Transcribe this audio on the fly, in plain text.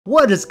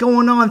What is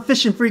going on,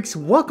 fishing freaks?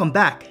 Welcome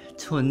back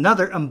to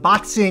another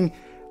unboxing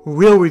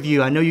reel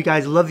review. I know you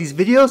guys love these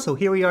videos, so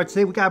here we are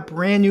today. We got a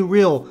brand new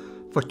reel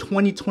for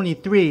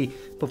 2023.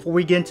 Before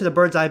we get into the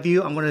bird's eye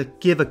view, I'm going to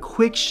give a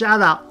quick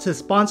shout out to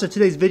sponsor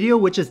today's video,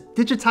 which is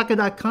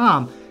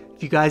Digitaka.com.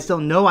 If you guys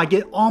don't know, I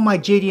get all my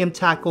JDM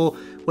tackle,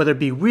 whether it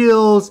be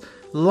reels,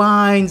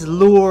 lines,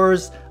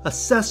 lures,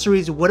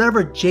 accessories,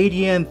 whatever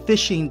JDM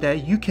fishing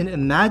that you can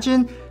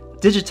imagine.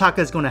 Digitaka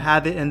is going to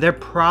have it, and they're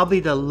probably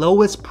the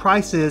lowest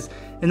prices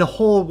in the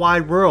whole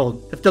wide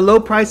world. If the low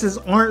prices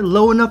aren't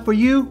low enough for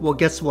you, well,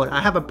 guess what?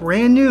 I have a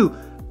brand new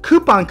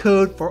coupon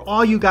code for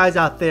all you guys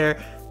out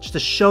there just to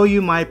show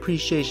you my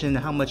appreciation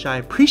and how much I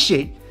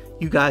appreciate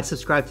you guys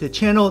subscribe to the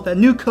channel. That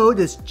new code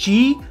is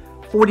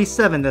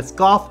G47. That's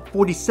Golf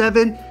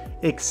 47.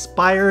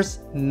 Expires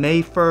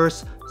May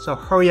 1st. So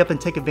hurry up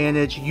and take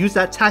advantage. Use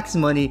that tax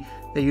money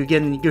that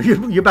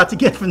you're about to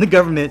get from the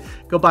government.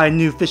 Go buy a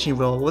new fishing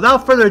reel.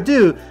 Without further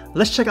ado,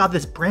 let's check out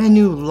this brand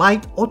new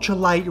light,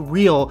 ultralight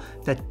reel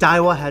that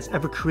Daiwa has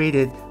ever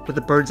created with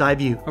a bird's eye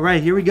view. All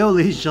right, here we go,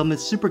 ladies and gentlemen.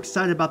 Super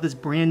excited about this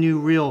brand new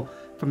reel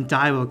from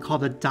Daiwa called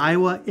the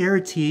Daiwa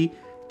Airity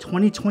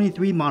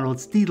 2023 model.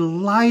 It's the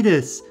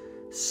lightest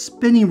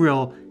spinning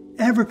reel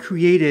ever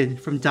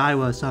created from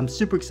Daiwa. So I'm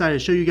super excited to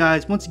show you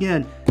guys. Once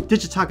again,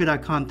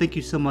 Digitaka.com, thank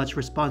you so much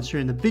for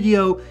sponsoring the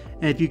video.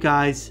 And if you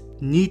guys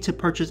need to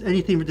purchase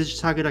anything from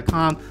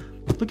Digitaka.com,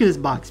 look at this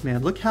box,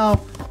 man. Look how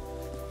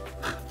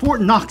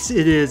Fort Knox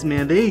it is,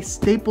 man. They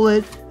staple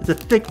it. It's a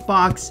thick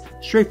box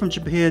straight from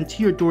Japan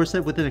to your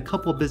doorstep within a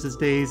couple of business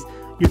days.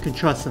 You can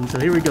trust them. So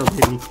here we go,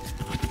 baby.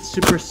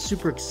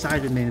 Super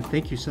excited, man.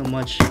 Thank you so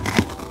much.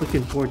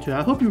 Looking forward to it.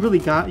 I hope you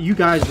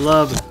guys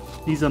love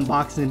these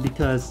unboxing,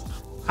 because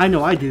I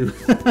know I do.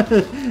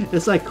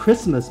 It's like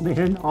Christmas,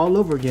 man, all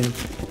over again.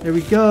 There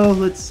we go.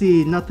 Let's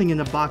see. Nothing in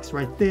the box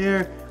right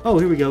there. Oh,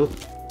 here we go.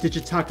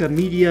 Digitaka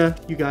Media.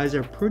 You guys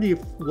are pretty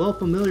well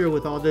familiar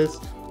with all this.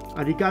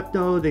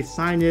 Arigato. They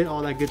sign it.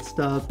 All that good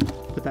stuff.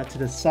 Put that to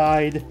the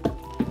side.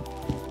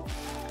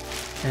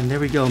 And there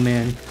we go,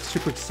 man.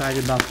 Super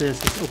excited about this.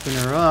 Let's open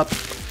her up.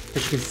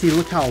 As you can see,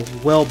 look how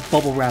well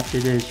bubble wrapped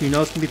it is. You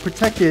know it's going to be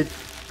protected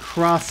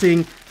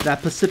crossing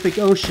that Pacific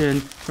Ocean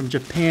from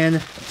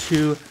Japan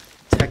to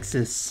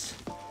Texas.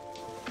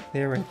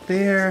 There, right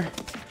there.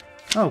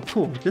 Oh,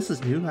 cool. This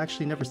is new. I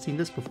actually never seen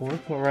this before.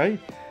 All right.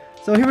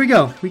 So here we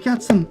go. We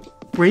got some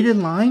braided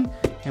line,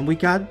 and we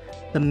got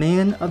the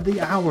man of the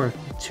hour,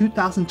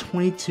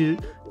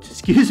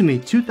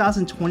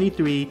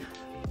 2023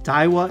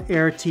 Daiwa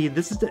Airity.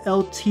 This is the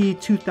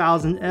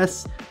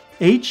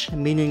LT2000SH,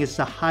 meaning it's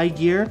the high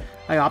gear.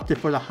 I opted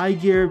for the high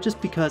gear just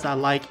because I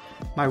like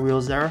my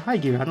reels that are high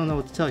gear. I don't know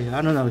what to tell you.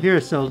 I don't know.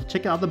 Here, so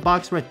check out the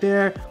box right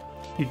there.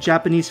 You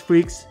Japanese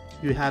freaks,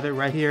 you have it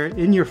right here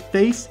in your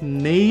face,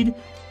 made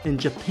in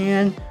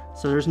Japan.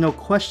 So there's no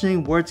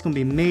questioning where it's going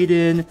to be made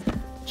in.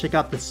 Check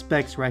out the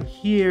specs right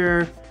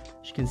here.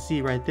 As you can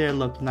see right there,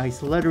 look,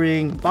 nice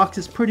lettering. Box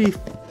is pretty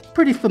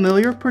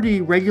familiar,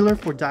 pretty regular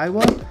for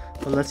Daiwa.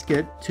 But let's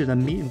get to the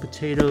meat and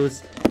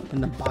potatoes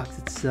in the box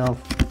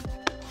itself.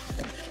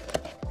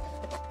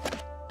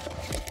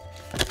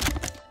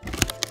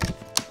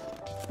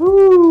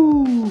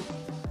 Woo!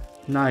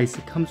 Nice.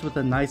 It comes with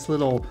a nice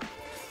little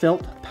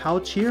felt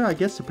pouch here, I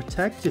guess, to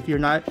protect if you're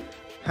not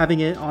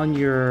having it on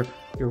your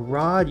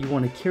rod. You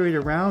want to carry it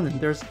around, and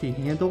there's the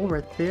handle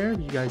right there.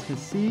 You guys can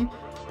see.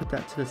 Put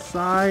that to the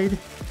side,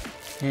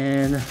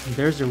 and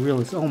there's the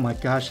reel. Oh my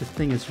gosh, this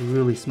thing is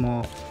really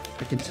small.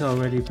 I can tell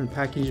already from the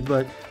package.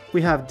 But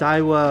we have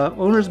Daiwa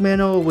owner's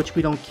manual, which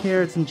we don't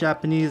care. It's in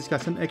Japanese. It's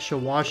got some extra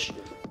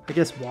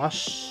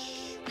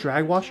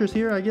drag washers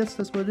here. I guess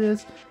that's what it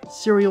is.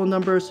 Serial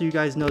number, so you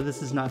guys know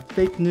this is not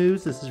fake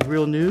news. This is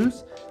real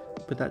news.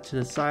 Put that to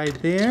the side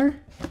there.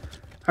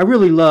 I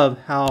really love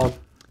how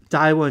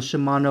Daiwa and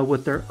Shimano,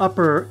 with their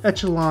upper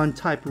echelon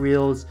type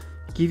reels,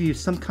 give you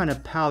some kind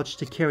of pouch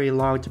to carry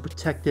along to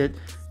protect it.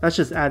 That's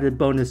just added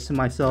bonus to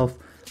myself.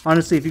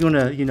 Honestly, if you're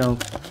gonna,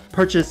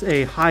 purchase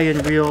a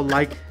high-end reel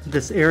like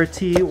this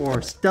Airity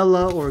or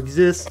Stella or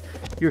Exist,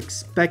 you're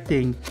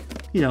expecting,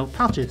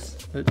 pouches.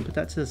 Put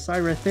that to the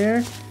side right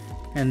there.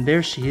 And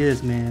there she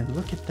is, man.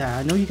 Look at that.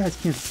 I know you guys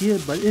can't see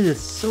it, but it is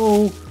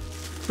so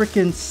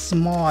freaking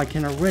small. I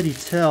can already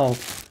tell.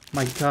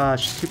 My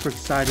gosh, super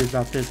excited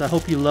about this. I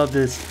hope you love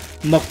this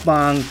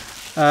mukbang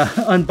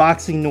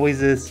unboxing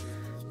noises.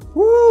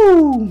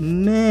 Woo,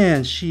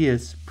 man, she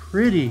is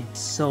pretty.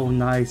 So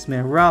nice,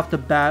 man. Right off the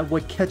bat,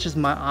 what catches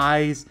my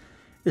eyes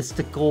is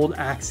the gold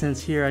accents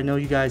here. I know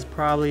you guys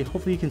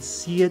hopefully you can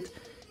see it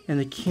in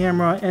the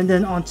camera. And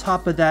then on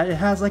top of that, it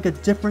has like a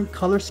different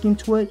color scheme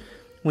to it.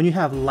 When you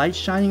have light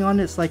shining on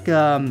it, it's like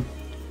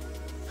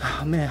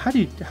oh man, how do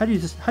you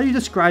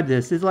describe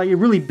this? It's like it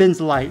really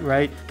bends light,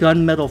 right?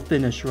 Gunmetal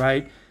finish,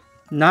 right?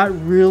 Not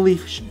really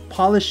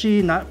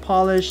polishy, not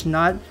polished,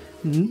 not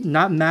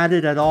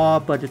matted at all,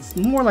 but it's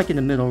more like in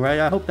the middle, right?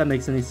 I hope that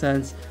makes any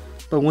sense.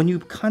 But when you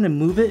kind of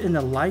move it in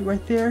the light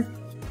right there,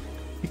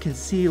 you can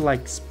see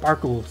like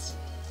sparkles.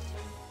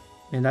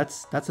 And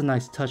that's a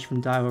nice touch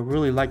from Daiwa.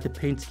 Really like the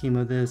paint scheme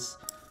of this.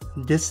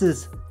 this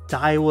is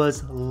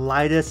Daiwa's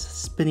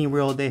lightest spinning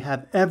reel they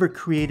have ever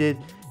created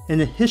in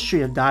the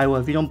history of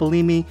Daiwa. If you don't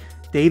believe me,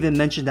 they even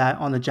mentioned that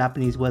on the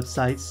Japanese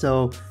website.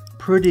 So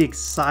pretty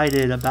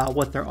excited about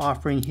what they're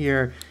offering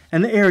here.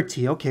 And the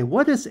Airity. Okay,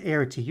 what is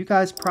Airity? You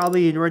guys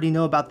probably already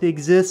know about the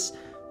Exist,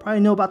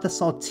 probably know about the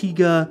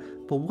Saltiga,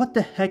 but what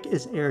the heck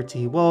is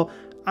Airity? Well,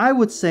 I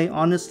would say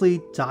honestly,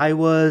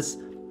 Daiwa's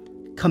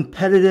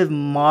competitive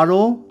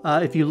model,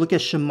 if you look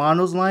at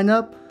Shimano's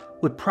lineup,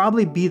 would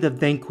probably be the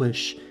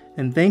Vanquish.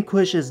 And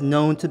Vanquish is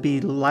known to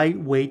be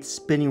lightweight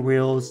spinning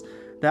reels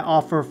that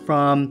offer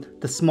from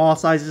the small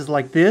sizes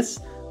like this.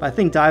 But I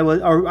think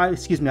Daiwa, or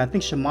excuse me, I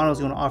think Shimano is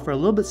going to offer a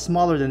little bit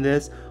smaller than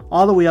this,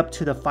 all the way up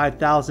to the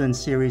 5000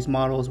 series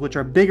models, which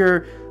are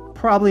bigger,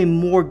 probably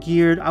more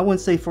geared, I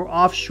wouldn't say for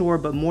offshore,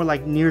 but more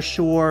like near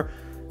shore.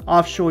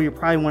 Offshore, you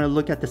probably want to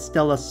look at the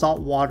Stella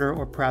Saltwater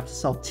or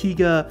perhaps the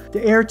Saltiga.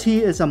 The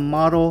Airity is a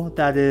model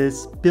that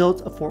is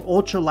built for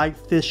ultralight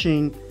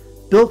fishing,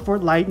 built for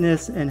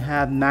lightness and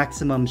have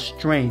maximum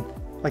strength.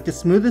 Like the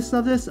smoothest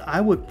of this,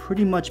 I would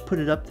pretty much put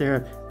it up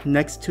there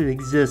next to the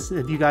Exist.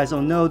 If you guys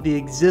don't know, the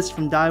Exist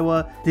from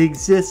Daiwa, the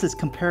Exist is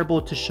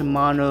comparable to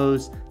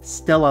Shimano's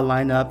Stella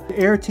lineup. The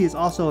Airity is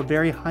also a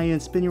very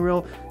high-end spinning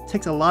reel. It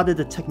takes a lot of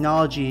the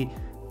technology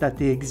that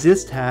the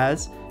Exist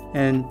has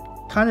and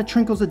kind of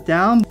trickles it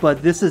down,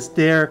 but this is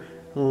their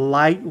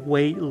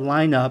lightweight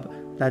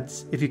lineup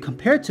that's, if you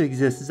compare it to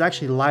Exist, is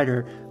actually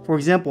lighter. For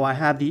example, I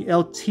have the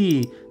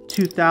LT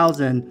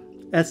 2000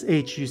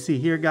 SH. You see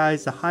here,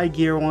 guys, the high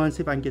gear one.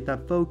 See if I can get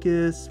that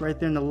focus right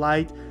there in the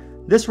light.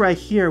 This right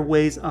here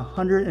weighs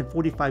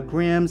 145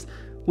 grams,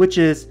 which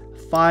is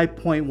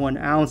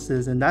 5.1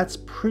 ounces, and that's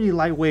pretty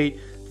lightweight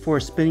for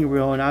a spinning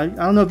reel. And I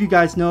don't know if you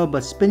guys know,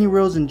 but spinning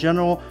reels in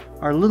general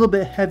are a little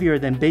bit heavier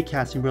than bait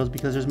casting reels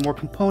because there's more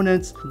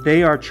components.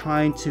 They are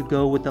trying to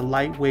go with the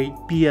lightweight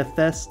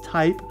BFS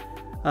type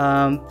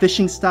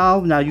fishing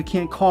style. Now, you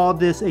can't call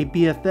this a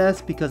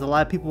BFS because a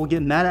lot of people will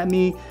get mad at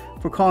me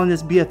for calling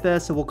this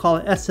BFS, so we'll call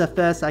it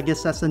SFS. I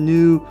guess that's a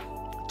new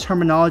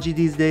terminology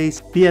these days.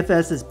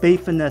 BFS is bait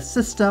finesse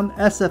system.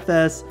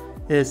 SFS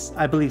is,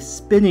 I believe,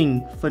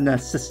 spinning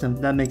finesse system,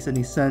 if that makes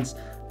any sense.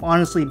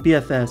 Honestly,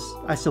 BFS,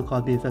 I still call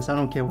it BFS. I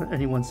don't care what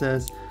anyone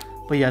says.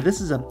 But yeah,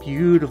 this is a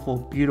beautiful,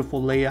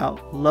 beautiful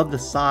layout. Love the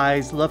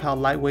size, love how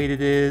lightweight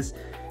it is.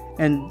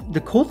 And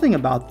the cool thing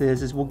about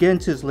this is, we'll get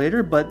into this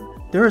later, but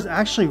there is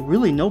actually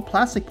really no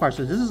plastic parts.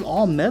 So this is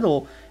all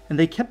metal, and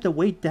they kept the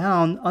weight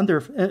down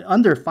under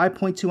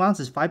 5.2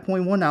 ounces,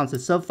 5.1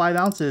 ounces, sub 5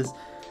 ounces.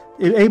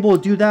 Able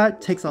to do that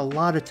takes a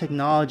lot of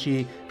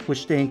technology,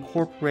 which they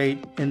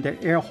incorporate in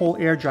their whole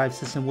air drive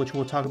system, which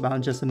we'll talk about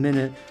in just a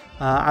minute.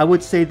 I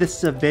would say this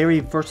is a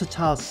very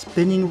versatile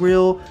spinning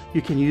reel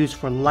you can use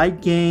for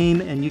light game,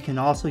 and you can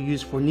also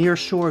use for near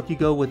shore if you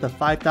go with a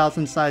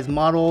 5000 size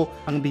model.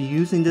 I'm going to be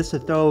using this to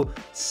throw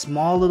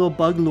small little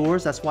bug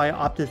lures. That's why I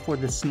opted for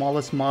the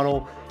smallest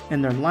model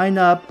in their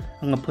lineup.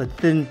 I'm going to put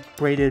thin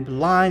braided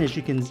line, as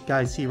you can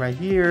guys see right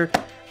here.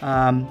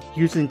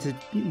 Using to,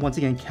 once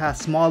again,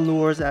 cast small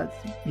lures at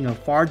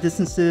far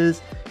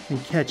distances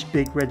and catch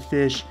big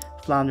redfish,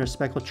 flounder,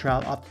 speckled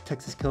trout off the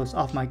Texas coast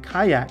off my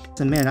kayak.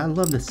 And man, I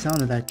love the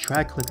sound of that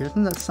drag clicker.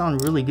 Doesn't that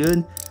sound really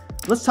good?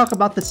 Let's talk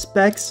about the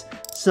specs.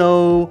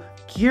 So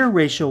gear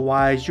ratio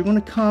wise, you're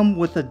going to come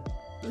with a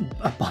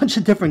bunch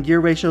of different gear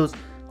ratios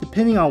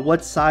depending on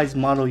what size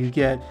model you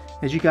get.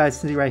 As you guys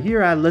see right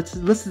here, I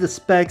listed the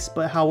specs,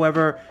 but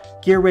however,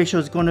 gear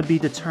ratio is going to be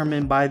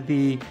determined by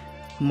the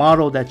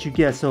model that you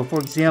get. So for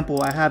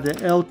example, I have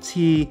the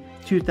LT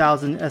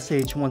 2000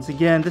 SH. Once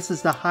again, this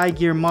is the high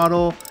gear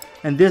model,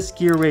 and this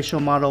gear ratio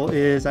model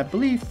is, I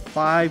believe,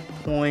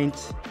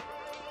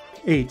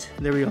 5.8.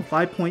 There we go,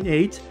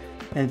 5.8.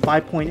 And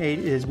 5.8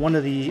 is one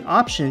of the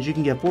options. You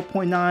can get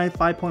 4.9,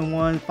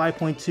 5.1,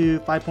 5.2,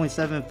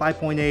 5.7,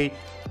 5.8,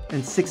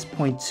 and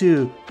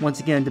 6.2. Once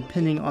again,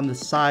 depending on the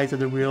size of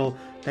the reel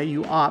that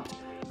you opt.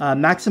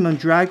 Maximum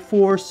drag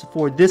force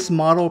for this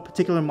model,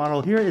 particular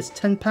model here, is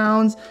 10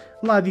 pounds.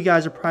 A lot of you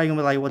guys are probably gonna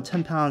be like, well,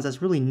 10 pounds,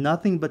 that's really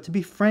nothing. But to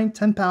be frank,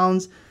 10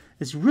 pounds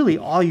is really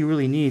all you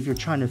really need if you're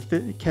trying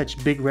to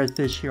catch big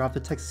redfish here off the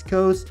Texas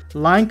coast.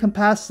 Line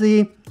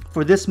capacity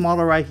for this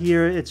model right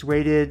here, it's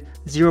rated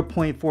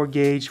 0.4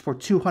 gauge for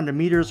 200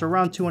 meters, or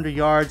around 200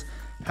 yards.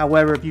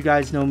 However, if you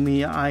guys know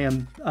me, I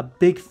am a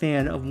big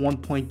fan of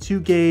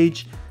 1.2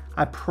 gauge.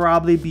 I'd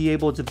probably be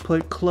able to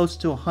put close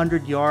to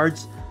 100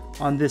 yards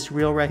on this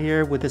reel right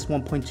here with this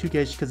 1.2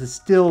 gauge because it's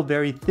still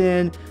very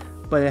thin,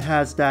 but it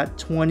has that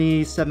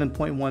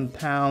 27.1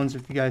 pounds.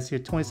 If you guys see,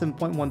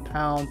 27.1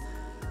 pound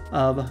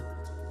of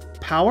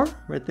power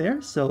right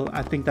there. So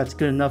I think that's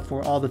good enough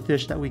for all the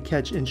fish that we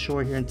catch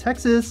inshore here in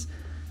Texas.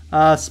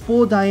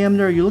 Spool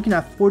diameter, you're looking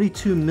at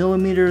 42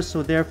 millimeters,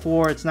 so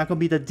therefore it's not going to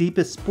be the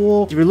deepest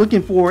spool. If you're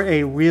looking for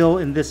a reel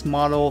in this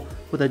model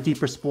with a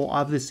deeper spool,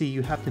 obviously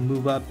you have to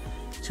move up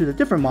to the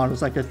different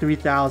models like the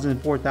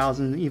 3000,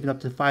 4000, even up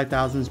to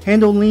 5000.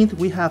 Handle length,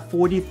 we have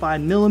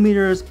 45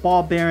 millimeters,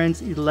 ball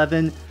bearings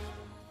 11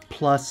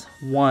 plus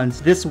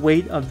ones. This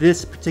weight of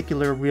this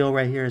particular reel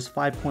right here is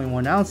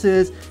 5.1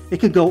 ounces. It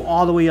could go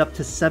all the way up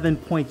to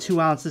 7.2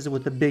 ounces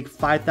with the big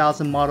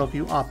 5000 model if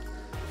you opt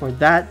for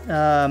that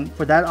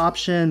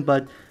option.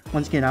 But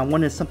once again, I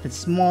wanted something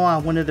small. I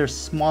wanted their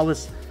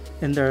smallest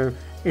in their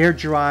air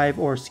drive,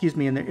 or excuse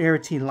me, in their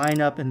Airity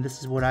lineup, and this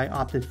is what I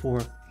opted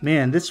for.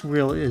 Man, this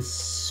reel is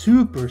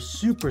super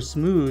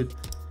smooth.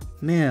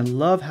 Man,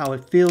 love how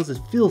it feels. It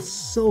feels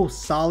so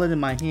solid in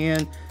my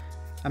hand.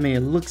 I mean,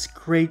 it looks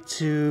great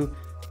too.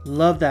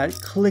 Love that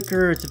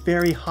clicker. It's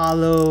very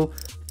hollow.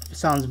 It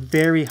sounds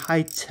very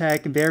high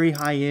tech, very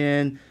high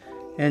end.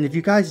 And if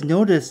you guys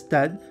notice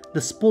that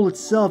the spool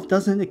itself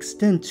doesn't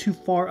extend too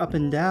far up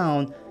and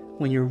down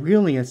when you're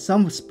reeling it.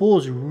 Some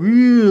spools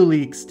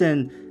really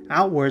extend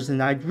outwards,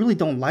 and I really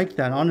don't like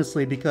that,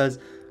 honestly, because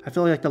I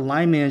feel like the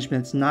line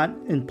management's not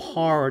in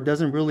par, or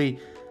doesn't really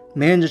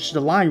manage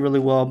the line really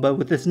well. But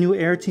with this new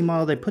Airity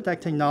model, they put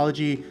that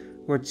technology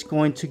where it's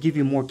going to give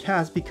you more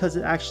cast because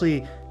it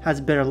actually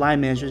has better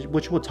line management,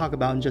 which we'll talk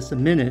about in just a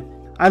minute.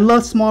 I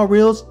love small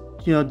reels,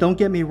 you know, don't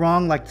get me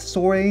wrong, like the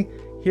Soy.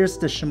 Here's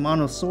the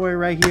Shimano Soy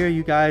right here.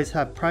 You guys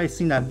have probably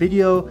seen that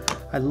video.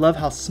 I love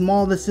how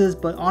small this is,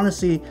 but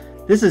honestly,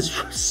 this is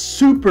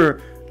super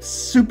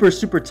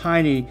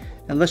tiny.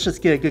 And let's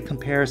just get a good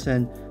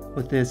comparison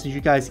with this. As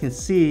you guys can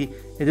see,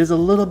 it is a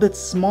little bit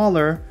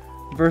smaller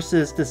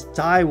versus this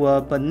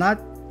Daiwa, but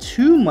not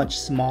too much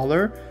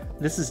smaller.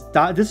 This is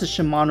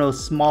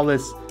Shimano's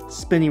smallest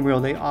spinning reel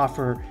they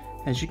offer.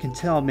 As you can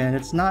tell, man,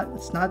 it's not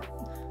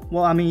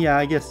well, I mean, yeah,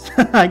 I guess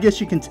I guess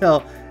you can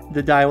tell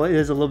the Daiwa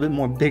is a little bit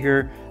more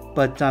bigger,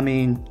 but I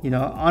mean, you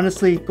know,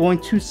 honestly, going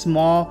too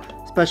small,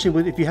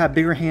 especially if you have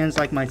bigger hands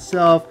like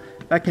myself,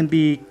 that can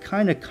be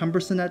kind of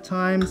cumbersome at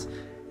times.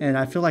 And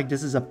I feel like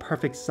this is a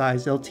perfect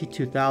size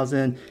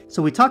LT2000.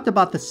 So we talked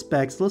about the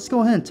specs. Let's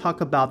go ahead and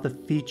talk about the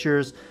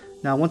features.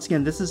 Now, once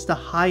again, this is the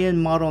high-end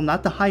model,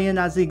 not the high-end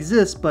as it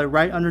exists, but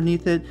right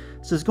underneath it.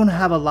 So it's going to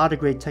have a lot of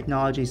great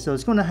technology. So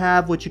it's going to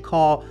have what you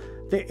call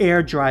the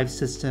air drive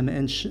system.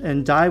 And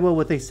Daiwa,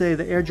 what they say,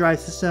 the air drive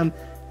system,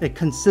 it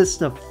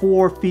consists of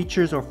 4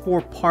 features or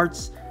 4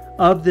 parts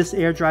of this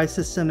air drive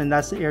system. And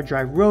that's the air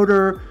drive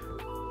rotor,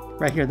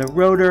 right here, the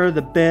rotor,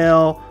 the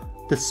bell,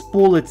 the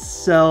spool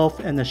itself,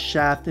 and the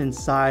shaft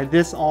inside.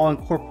 This all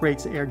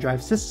incorporates the air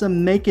drive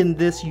system, making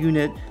this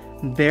unit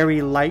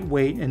very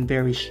lightweight and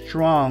very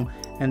strong.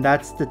 And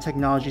that's the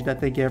technology that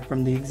they get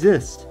from the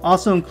Exist.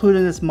 Also included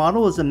in this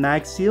model is a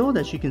mag sealed.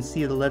 As you can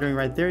see the lettering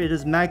right there, it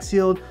is mag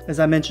sealed. As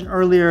I mentioned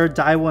earlier,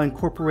 Daiwa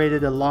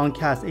incorporated a long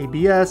cast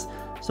ABS,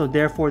 so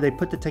therefore they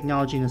put the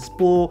technology in the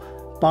spool.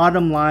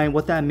 Bottom line,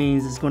 what that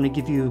means is going to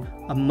give you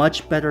a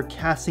much better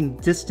casting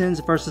distance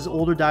versus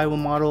older Daiwa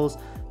models,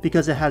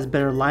 because it has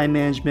better line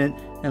management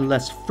and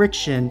less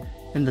friction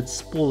in the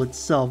spool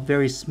itself,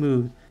 very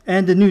smooth.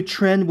 And the new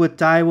trend with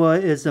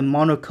Daiwa is the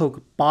monocoque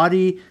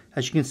body.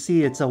 As you can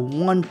see, it's a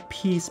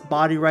one-piece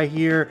body right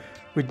here,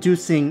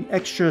 reducing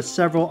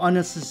several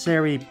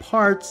unnecessary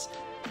parts.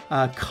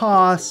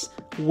 Costs,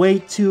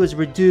 weight too is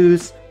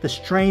reduced. The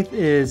strength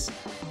is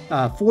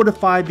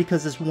fortified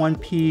because it's one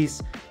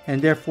piece,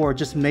 and therefore it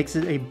just makes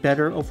it a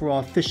better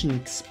overall fishing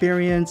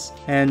experience.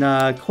 And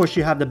of course,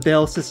 you have the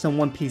bail system,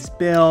 one-piece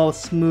bail,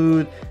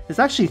 smooth. It's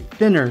actually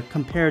thinner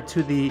compared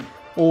to the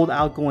old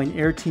outgoing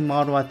Airity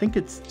model. I think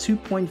it's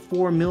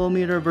 2.4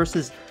 millimeter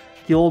versus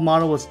the old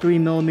model was 3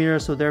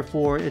 millimeters, so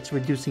therefore it's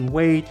reducing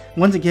weight.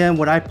 Once again,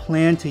 what I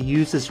plan to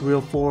use this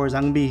reel for is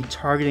I'm going to be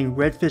targeting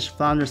redfish,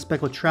 flounder,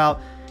 speckled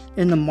trout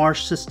in the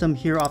marsh system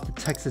here off the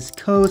Texas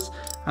coast.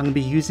 I'm going to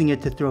be using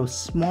it to throw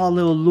small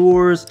little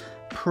lures,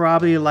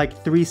 probably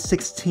like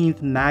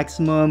 3/16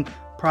 maximum,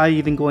 probably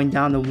even going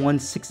down to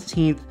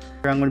 1/16.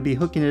 I'm going to be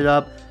hooking it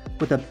up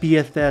with a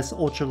BFS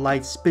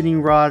ultralight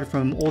spinning rod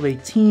from Old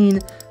 18.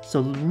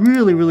 So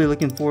really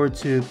looking forward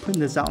to putting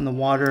this out in the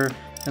water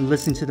and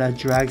listening to that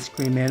drag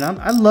scream, man.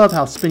 I love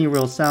how spinning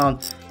reels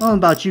sound. I don't know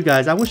about you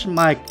guys. I wish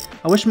my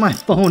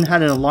phone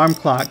had an alarm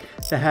clock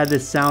that had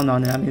this sound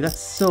on it. I mean, that's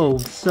so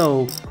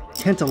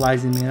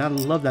tantalizing, man. I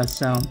love that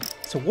sound.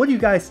 So what do you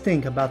guys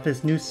think about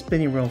this new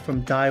spinning reel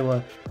from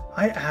Daiwa?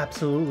 I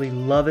absolutely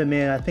love it,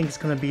 man. I think it's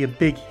gonna be a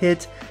big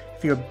hit.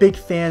 If you're a big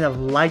fan of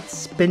light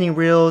spinning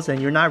reels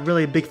and you're not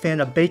really a big fan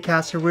of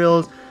baitcaster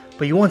reels,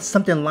 but you want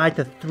something light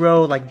to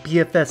throw like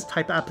BFS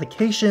type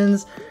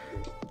applications,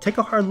 take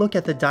a hard look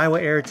at the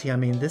Daiwa Airity. I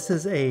mean, this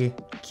is a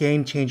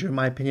game changer in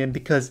my opinion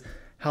because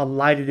how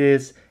light it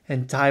is,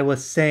 and Daiwa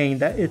saying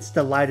that it's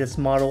the lightest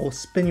model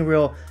spinning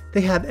reel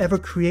they have ever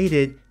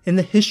created in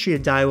the history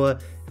of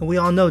Daiwa. And we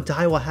all know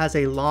Daiwa has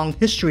a long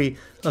history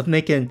of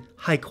making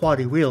high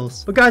quality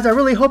reels. But guys, I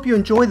really hope you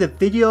enjoyed the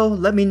video.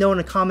 Let me know in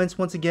the comments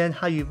once again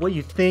what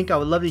you think. I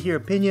would love to hear your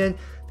opinion.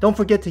 Don't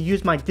forget to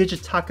use my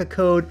Digitaka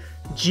code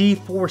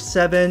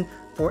G47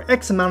 for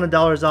X amount of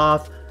dollars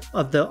off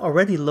of the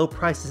already low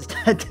prices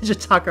that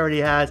Digitaka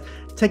already has.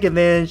 Take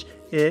advantage.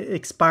 It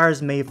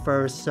expires May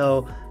 1st.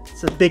 So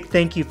it's a big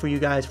thank you for you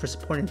guys for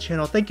supporting the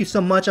channel. Thank you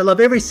so much. I love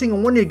every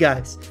single one of you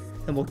guys.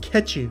 And we'll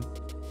catch you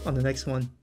on the next one.